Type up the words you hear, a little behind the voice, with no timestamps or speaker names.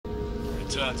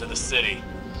return to the city.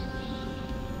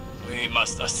 We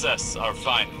must assess our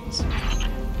findings.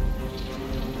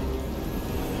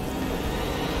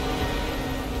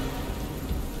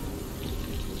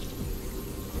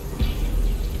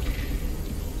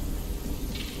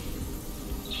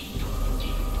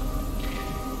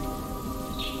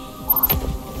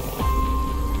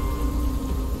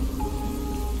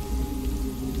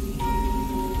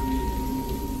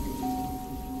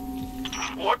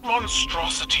 What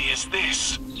monstrosity is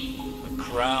this? The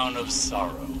Crown of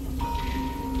Sorrow.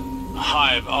 A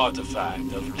hive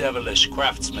artifact of devilish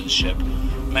craftsmanship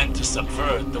meant to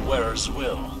subvert the wearer's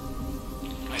will.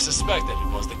 I suspected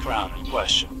it was the crown in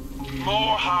question.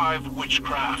 More hive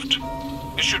witchcraft.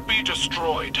 It should be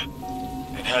destroyed.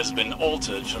 It has been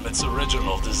altered from its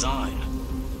original design.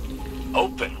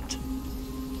 Opened.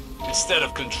 Instead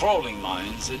of controlling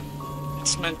minds,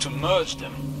 it's meant to merge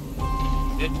them.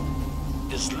 It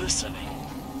is listening.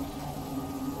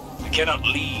 I cannot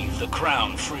leave the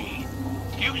crown free.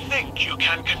 You think you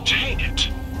can contain it?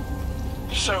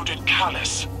 So did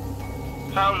Callus.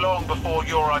 How long before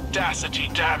your audacity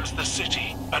damns the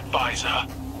city, advisor?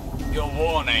 Your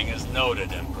warning is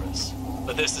noted, Empress.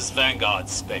 But this is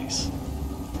Vanguard's space.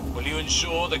 Will you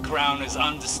ensure the crown is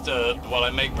undisturbed while I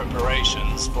make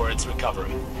preparations for its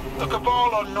recovery? The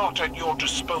Cabal are not at your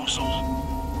disposal.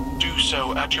 Do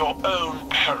so at your own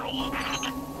peril.